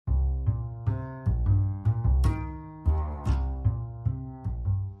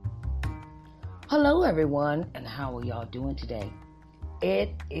Hello, everyone, and how are y'all doing today? It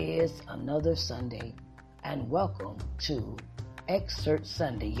is another Sunday, and welcome to Excerpt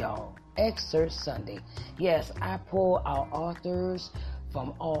Sunday, y'all. Excerpt Sunday. Yes, I pull our authors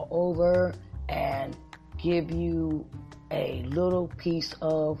from all over and give you a little piece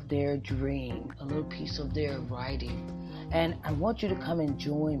of their dream, a little piece of their writing. And I want you to come and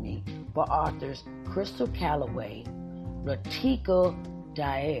join me for authors Crystal Calloway, Ratika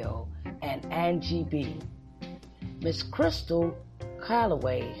Dial, and Angie B. Miss Crystal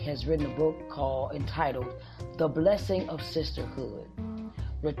Calloway has written a book entitled The Blessing of Sisterhood.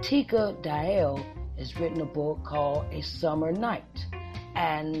 Ratika Dial has written a book called A Summer Night.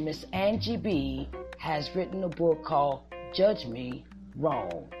 And Miss Angie B has written a book called Judge Me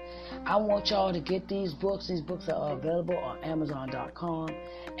Wrong. I want y'all to get these books. These books are available on Amazon.com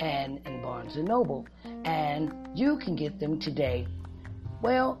and in Barnes & Noble. And you can get them today.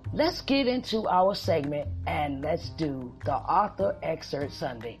 Well, let's get into our segment and let's do the Author Excerpt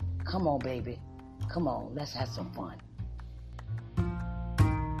Sunday. Come on, baby. Come on, let's have some fun.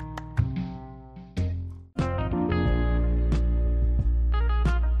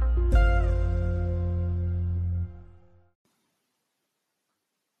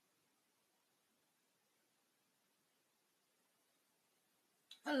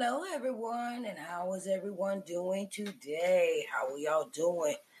 Hello, everyone, and how is everyone doing today? How are y'all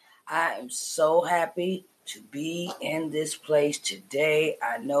doing? I am so happy to be in this place today.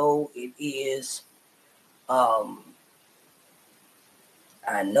 I know it is, I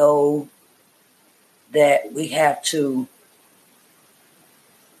know that we have to,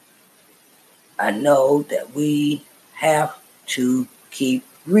 I know that we have to keep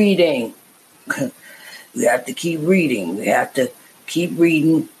reading. We have to keep reading. We have to keep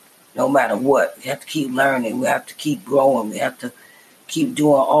reading no matter what. We have to keep learning. We have to keep growing. We have to keep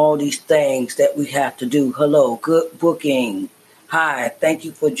doing all these things that we have to do. Hello, good booking. Hi, thank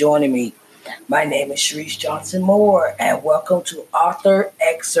you for joining me. My name is Sharice Johnson Moore, and welcome to Author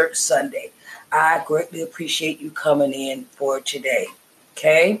Excerpt Sunday. I greatly appreciate you coming in for today.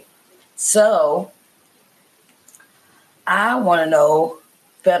 Okay? So, I want to know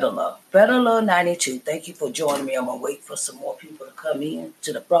Fedala 92. Thank you for joining me. I'm going to wait for some more people to come in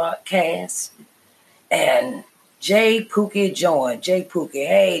to the broadcast. And Jay Pookie joined. Jay Pookie.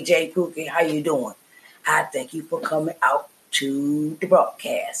 Hey, Jay Pookie, how you doing? I thank you for coming out to the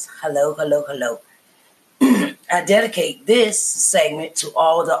broadcast. Hello, hello, hello. I dedicate this segment to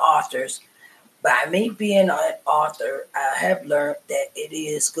all the authors. By me being an author, I have learned that it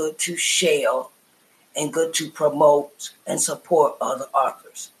is good to share and good to promote and support other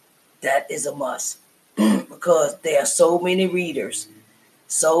authors. That is a must because there are so many readers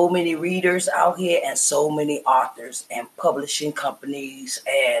out here and so many authors and publishing companies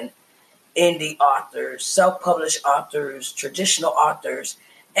and indie authors, self-published authors, traditional authors.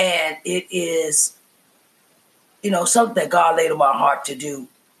 And it is, something that God laid on my heart to do.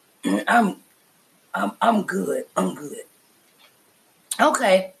 I'm good. I'm good.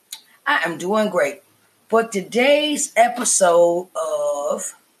 Okay. I am doing great. For today's episode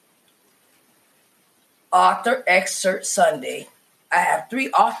of Author Excerpt Sunday, I have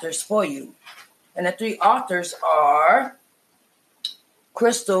 3 authors for you. And the 3 authors are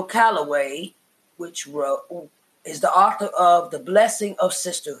Crystal Calloway, which is the author of The Blessing of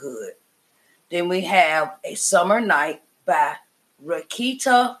Sisterhood. Then we have A Summer Night by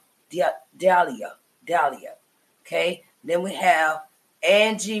Ratika Dial. Okay. Then we have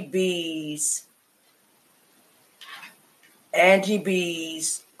Angie B's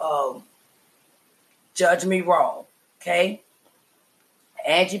Judge Me Wrong. Okay.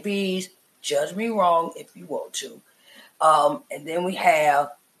 Angie B's Judge Me Wrong if you want to. And then we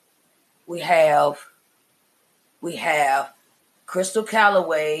have Crystal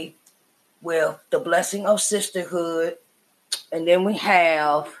Calloway with The Blessing of Sisterhood. And then we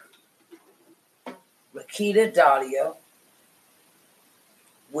have Ratika Dial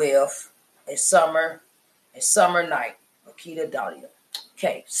with A Summer Night. Ratika Dial.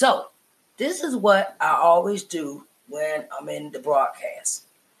 Okay, so this is what I always do when I'm in the broadcast.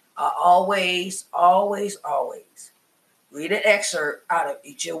 I always read an excerpt out of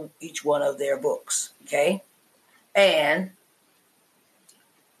each one of their books. Okay, and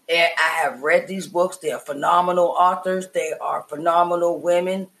I have read these books. They are phenomenal authors. They are phenomenal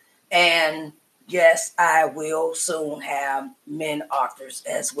women, and yes, I will soon have men authors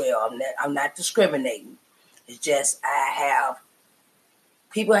as well. I'm not discriminating. It's just I have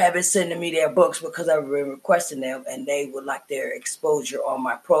people have been sending me their books because I've been requesting them, and they would like their exposure on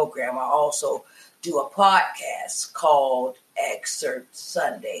my program. I also do a podcast called Excerpt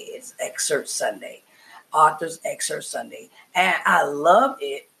Sunday. It's Excerpt Sunday, Authors Excerpt Sunday. And I love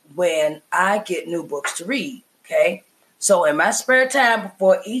it when I get new books to read, okay? So in my spare time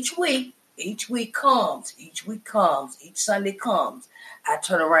before each Sunday comes, I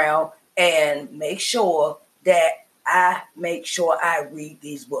turn around and make sure that I read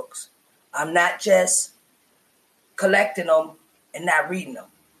these books. I'm not just collecting them and not reading them.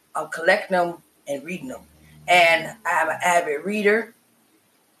 I'm collecting them and reading them. And I'm an avid reader.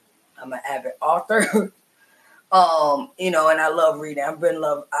 I'm an avid author. And I love reading. I've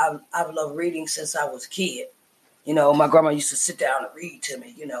loved reading since I was a kid. My grandma used to sit down and read to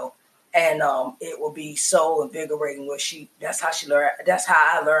me, and it will be so invigorating that's how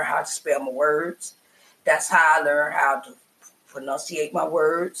I learned how to spell my words. That's how I learned how to pronunciate my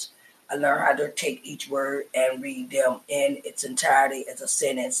words. I learned how to take each word and read them in its entirety as a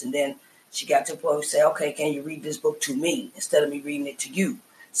sentence. And then she got to the point where she said, okay, can you read this book to me instead of me reading it to you?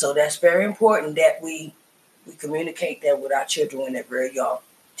 So that's very important that we communicate that with our children when they're very young.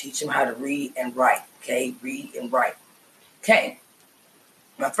 Teach them how to read and write, okay? Read and write. Okay.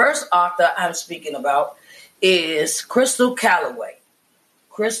 My first author I'm speaking about is Crystal Calloway.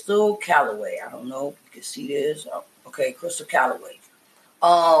 Crystal Calloway. I don't know if you can see this. Okay, Crystal Calloway.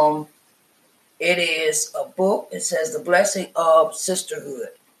 It is a book. It says The Blessing of Sisterhood.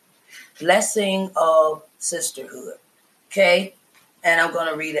 Blessing of Sisterhood. Okay? And I'm going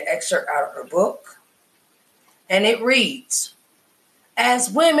to read an excerpt out of her book. And it reads,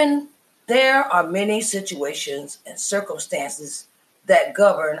 as women, there are many situations and circumstances that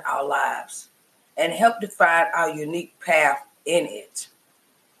govern our lives and help define our unique path in it.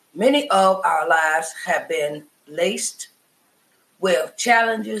 Many of our lives have been laced with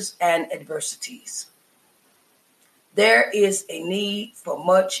challenges and adversities. There is a need for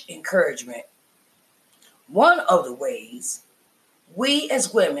much encouragement. One of the ways we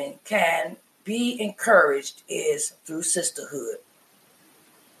as women can be encouraged is through sisterhood.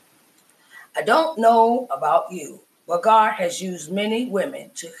 I don't know about you, but God has used many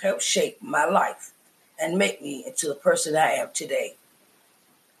women to help shape my life and make me into the person I am today.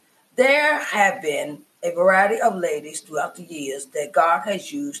 There have been a variety of ladies throughout the years that God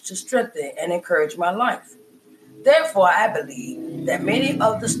has used to strengthen and encourage my life. Therefore, I believe that many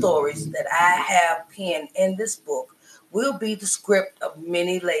of the stories that I have penned in this book will be the script of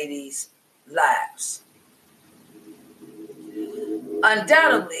many ladies' lives.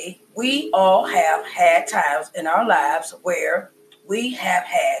 Undoubtedly, we all have had times in our lives where we have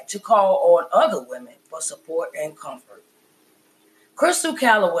had to call on other women for support and comfort. Crystal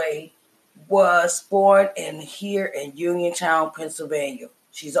Calloway was born here in Uniontown, Pennsylvania.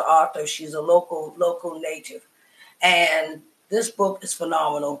 She's an author. She's a local native. And this book is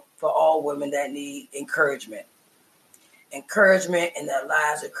phenomenal for all women that need encouragement. Encouragement in their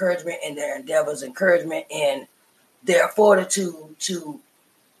lives, encouragement in their endeavors, encouragement in their fortitude to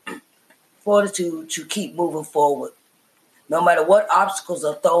keep moving forward. No matter what obstacles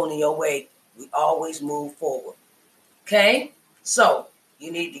are thrown in your way, we always move forward. Okay? So,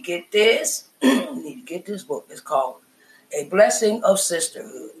 you need to get this. You need to get this book. It's called A Blessing of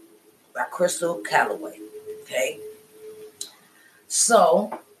Sisterhood by Crystal Calloway. Okay?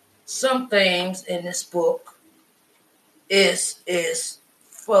 So, some things in this book is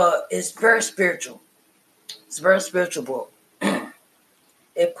very spiritual. It's a very spiritual book.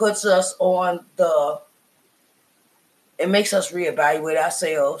 It puts us it makes us reevaluate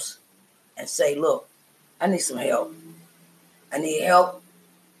ourselves and say, look, I need some help. I need help.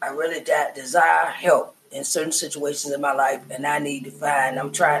 I really desire help in certain situations in my life, and I need to find,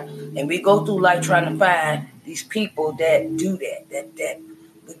 and we go through life trying to find these people that do that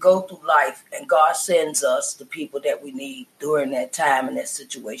we go through life, and God sends us the people that we need during that time and that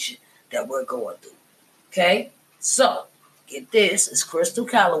situation that we're going through. Okay? So, get this. It's Crystal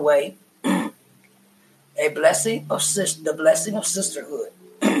Calloway, The Blessing of Sisterhood.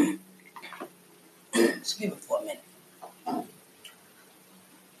 Excuse me for a minute.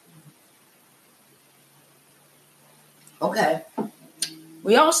 Okay.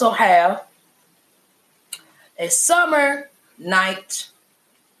 We also have A Summer Night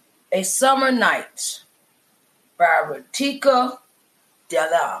by Ratika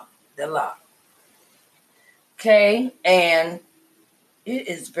Della. Okay, and it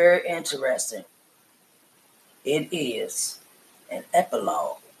is very interesting. It is an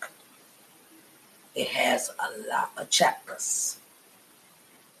epilogue. It has a lot of chapters.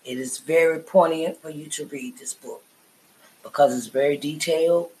 It is very poignant for you to read this book. because it's very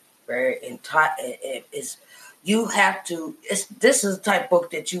detailed, very entire. It's you have to. This is the type of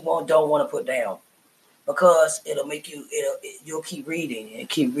book that you don't want to put down because it'll make you. You'll keep reading and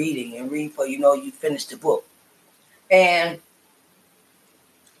keep reading and read for you finish the book, and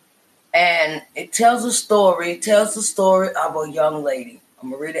it tells a story. It tells the story of a young lady.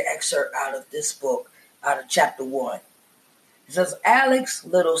 I'm gonna read an excerpt out of this book, out of chapter 1. It says Alex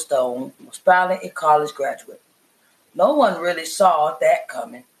Littlestone was finally a college graduate. No one really saw that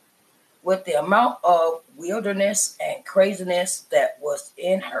coming. With the amount of wilderness and craziness that was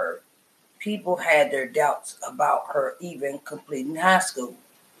in her, people had their doubts about her even completing high school.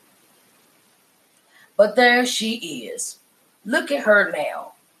 But there she is. Look at her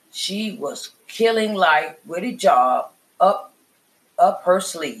now. She was killing life with a job up her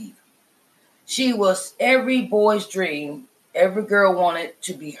sleeve. She was every boy's dream. Every girl wanted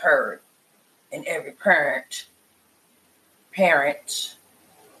to be heard, and every parent,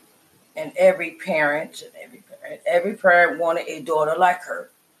 and every parent wanted a daughter like her.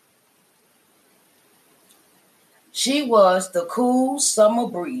 She was the cool summer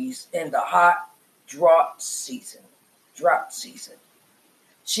breeze in the hot drought season.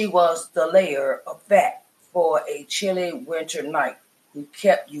 She was the layer of fat for a chilly winter night who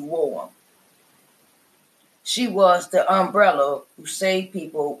kept you warm. She was the umbrella who saved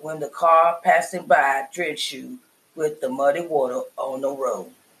people when the car passing by drenched you with the muddy water on the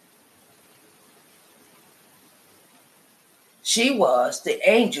road. She was the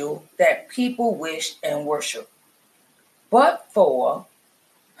angel that people wished and worshiped. But for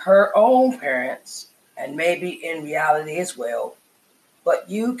her own parents, and maybe in reality as well, but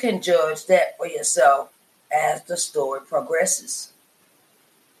you can judge that for yourself as the story progresses.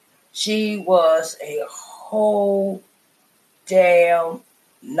 She was a whole damn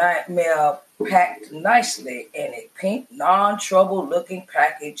nightmare packed nicely in a pink, non-trouble looking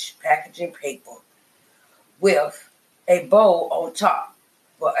packaging paper with a bow on top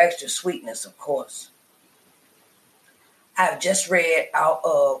for extra sweetness, of course. I've just read Out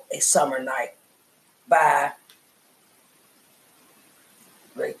of a Summer Night by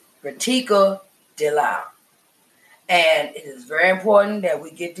Ritika Delao. And it is very important that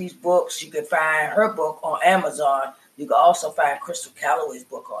we get these books. You can find her book on Amazon. You can also find Crystal Calloway's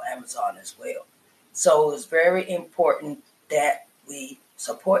book on Amazon as well. So it's very important that we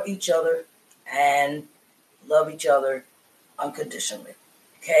support each other and love each other unconditionally.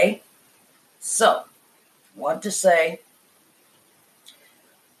 Okay? So, want to say,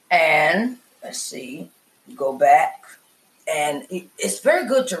 and let's see, go back. And it's very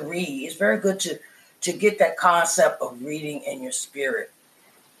good to read. It's very good to get that concept of reading in your spirit.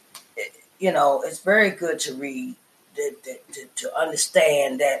 It's very good to read, to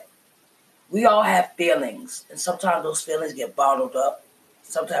understand that we all have feelings. And sometimes those feelings get bottled up.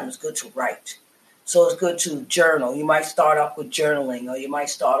 Sometimes it's good to write. So it's good to journal. You might start off with journaling, or you might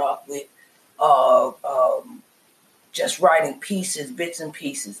start off with just writing pieces, bits and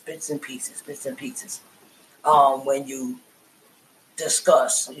pieces. When you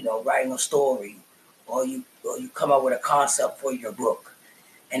discuss, writing a story, or you come up with a concept for your book,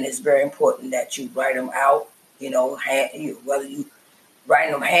 and it's very important that you write them out. Whether you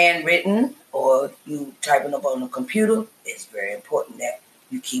writing them handwritten or you typing them on the computer, it's very important that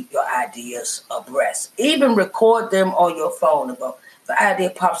you keep your ideas abreast. Even record them on your phone. If an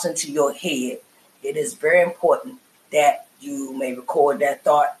idea pops into your head, it is very important that you may record that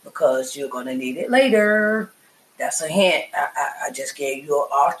thought because you're going to need it later. That's a hint. I just gave you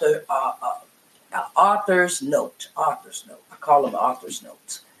an author's note. I call them author's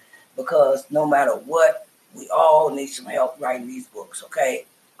notes because no matter what, we all need some help writing these books. Okay,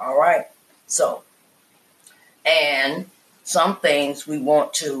 all right. So, and some things we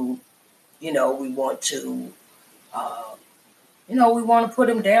want to, we want to put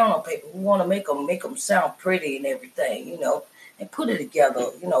them down on paper. We want to make them sound pretty and everything, and put it together,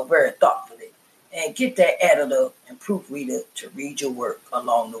 very thoughtfully. And get that editor and proofreader to read your work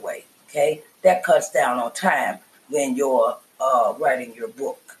along the way, okay? That cuts down on time when you're writing your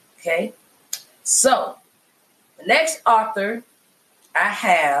book, okay? So, the next author I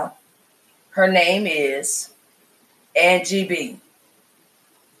have, her name is Angie B.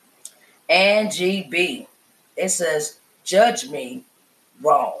 Angie B. It says, Judge Me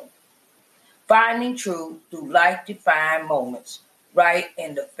Wrong. Finding truth through life-defining moments right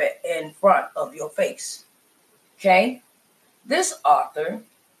in front of your face. Okay? This author,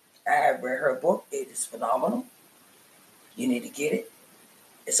 I have read her book. It is phenomenal. You need to get it.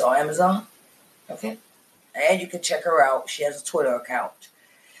 It's on Amazon. Okay? And you can check her out. She has a Twitter account.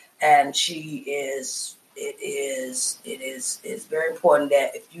 And she is It's very important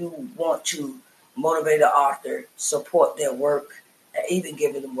that if you want to motivate an author, support their work, and even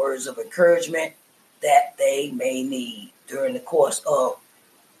give them words of encouragement that they may need during the course of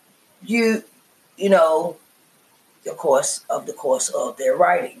you you know the course of their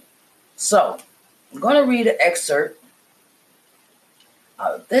writing. So I'm going to read an excerpt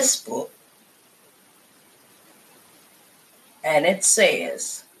out of this book, and it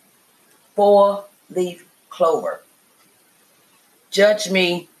says, Four Leaf Clover, Judge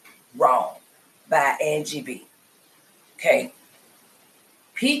Me Wrong by Angie B. Okay.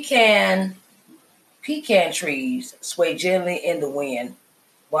 Pecan trees sway gently in the wind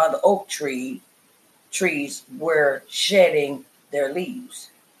while the oak trees were shedding their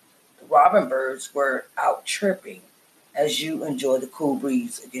leaves. The robin birds were out chirping as you enjoy the cool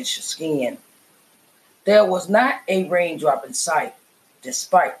breeze against your skin. There was not a raindrop in sight,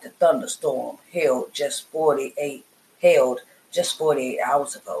 despite the thunderstorm held just 48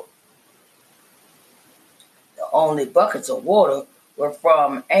 hours ago. The only buckets of water were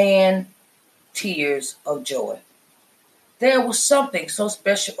from Anne's tears of joy. There was something so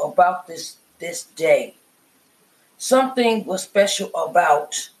special about this day. Something was special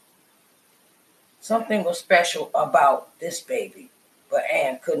about this baby, but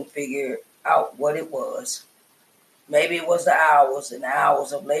Anne couldn't figure out what it was. Maybe it was the hours and the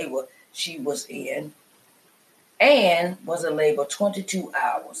hours of labor she was in. Anne was in labor 22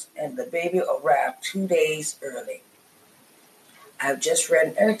 hours, and the baby arrived 2 days early. I've just read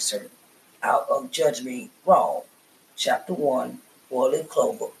an excerpt out of Judge Me Wrong, Chapter 1, Four Leaf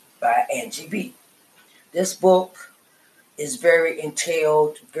Clover by Angie B. This book is very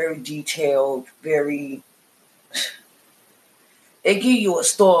entailed, very detailed, very... It gives you a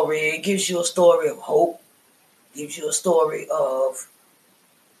story. It gives you a story of hope. It gives you a story of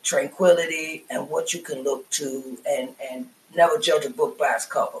tranquility and what you can look to, and never judge a book by its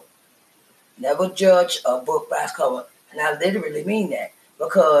cover. Never judge a book by its cover. And I literally mean that,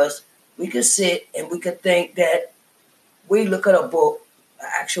 because we could sit and we could think that we look at a book, an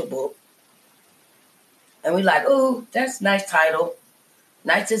actual book, and we like, oh, that's a nice title,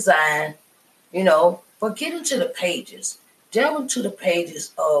 nice design, but get into the pages. Delve into the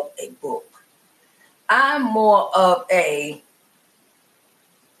pages of a book. I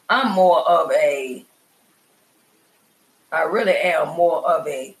really am more of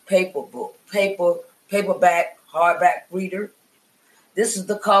a paperback, hardback reader. This is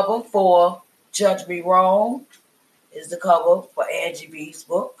the cover for Judge Me Wrong. Is the cover for Angie B's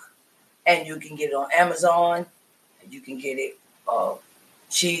book. And you can get it on Amazon. And you can get it.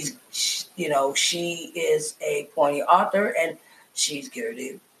 She is a pointy author, and she's going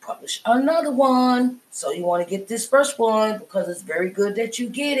to publish another one. So you want to get this first one because it's very good that you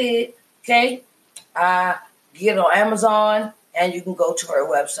get it. Okay? Get it on Amazon, and you can go to her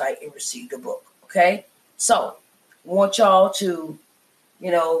website and receive the book. Okay? So I want y'all to,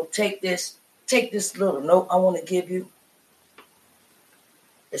 take this little note I want to give you.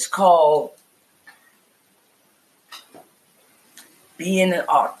 It's called Being an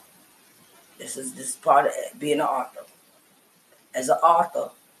Author. This is part of it, being an author. As an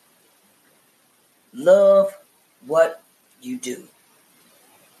author, love what you do.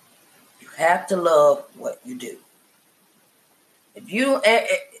 You have to love what you do. If you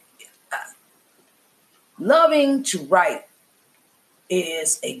loving to write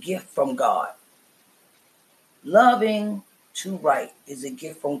is a gift from God. Loving to write is a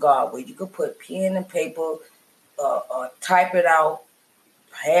gift from God, where you can put pen and paper, type it out,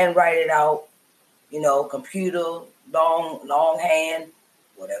 handwrite it out, computer, long hand,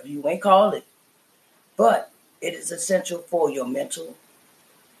 whatever you may call it. But it is essential for your mental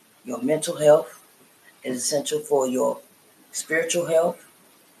health. It is essential for your spiritual health.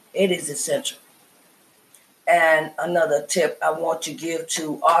 It is essential. And another tip I want to give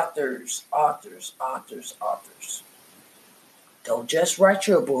to authors. Don't just write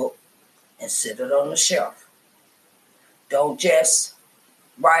your book and sit it on the shelf. Don't just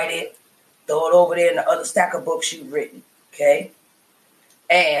write it, throw it over there in the other stack of books you've written. Okay?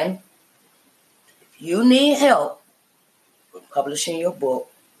 And if you need help with publishing your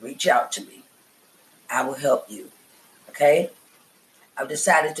book, reach out to me. I will help you. Okay? I've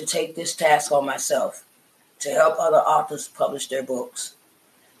decided to take this task on myself to help other authors publish their books.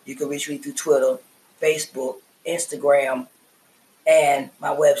 You can reach me through Twitter, Facebook, Instagram, and my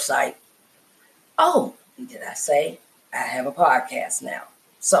website. Oh, did I say I have a podcast now?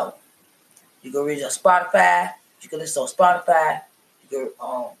 So you can reach on Spotify. You can listen on Spotify. You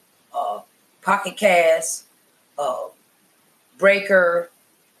can Pocket Cast, Breaker,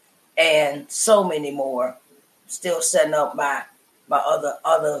 and so many more. Still setting up my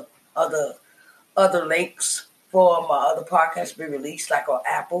other links for my other podcasts to be released, like on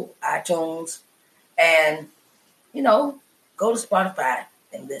Apple, iTunes, and go to Spotify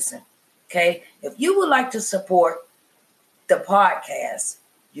and listen. Okay, if you would like to support the podcast,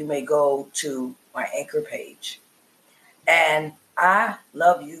 you may go to my Anchor page. And I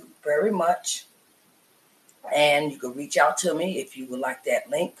love you very much. And you can reach out to me if you would like that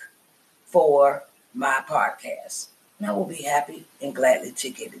link for my podcast. And I will be happy and gladly to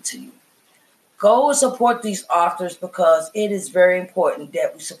give it to you. Go and support these authors because it is very important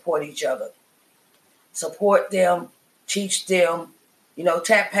that we support each other. Support them, teach them,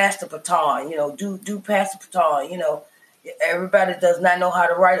 tap past the baton, do pass the baton, Everybody does not know how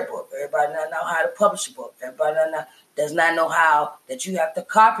to write a book. Everybody does not know how to publish a book. Everybody does not know how that you have to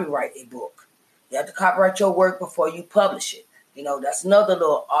copyright a book. You have to copyright your work before you publish it. That's another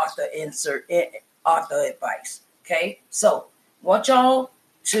little author advice. Okay, so want y'all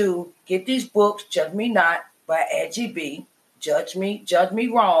to get these books. Judge Me Not by Angie B. Judge Me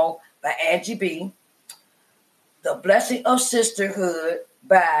Wrong by Angie B. The Blessing of Sisterhood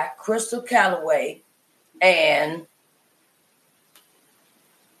by Crystal Calloway, and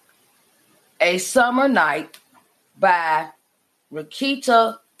A Summer Night by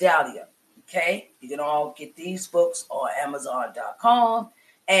Rakita Dahlia. Okay, you can all get these books on Amazon.com.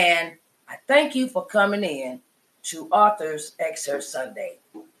 And I thank you for coming in to Authors Excerpt Sunday.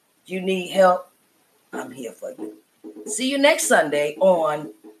 If you need help, I'm here for you. See you next Sunday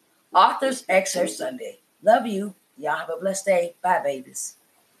on Authors Excerpt Sunday. Love you. Y'all have a blessed day. Bye, babies.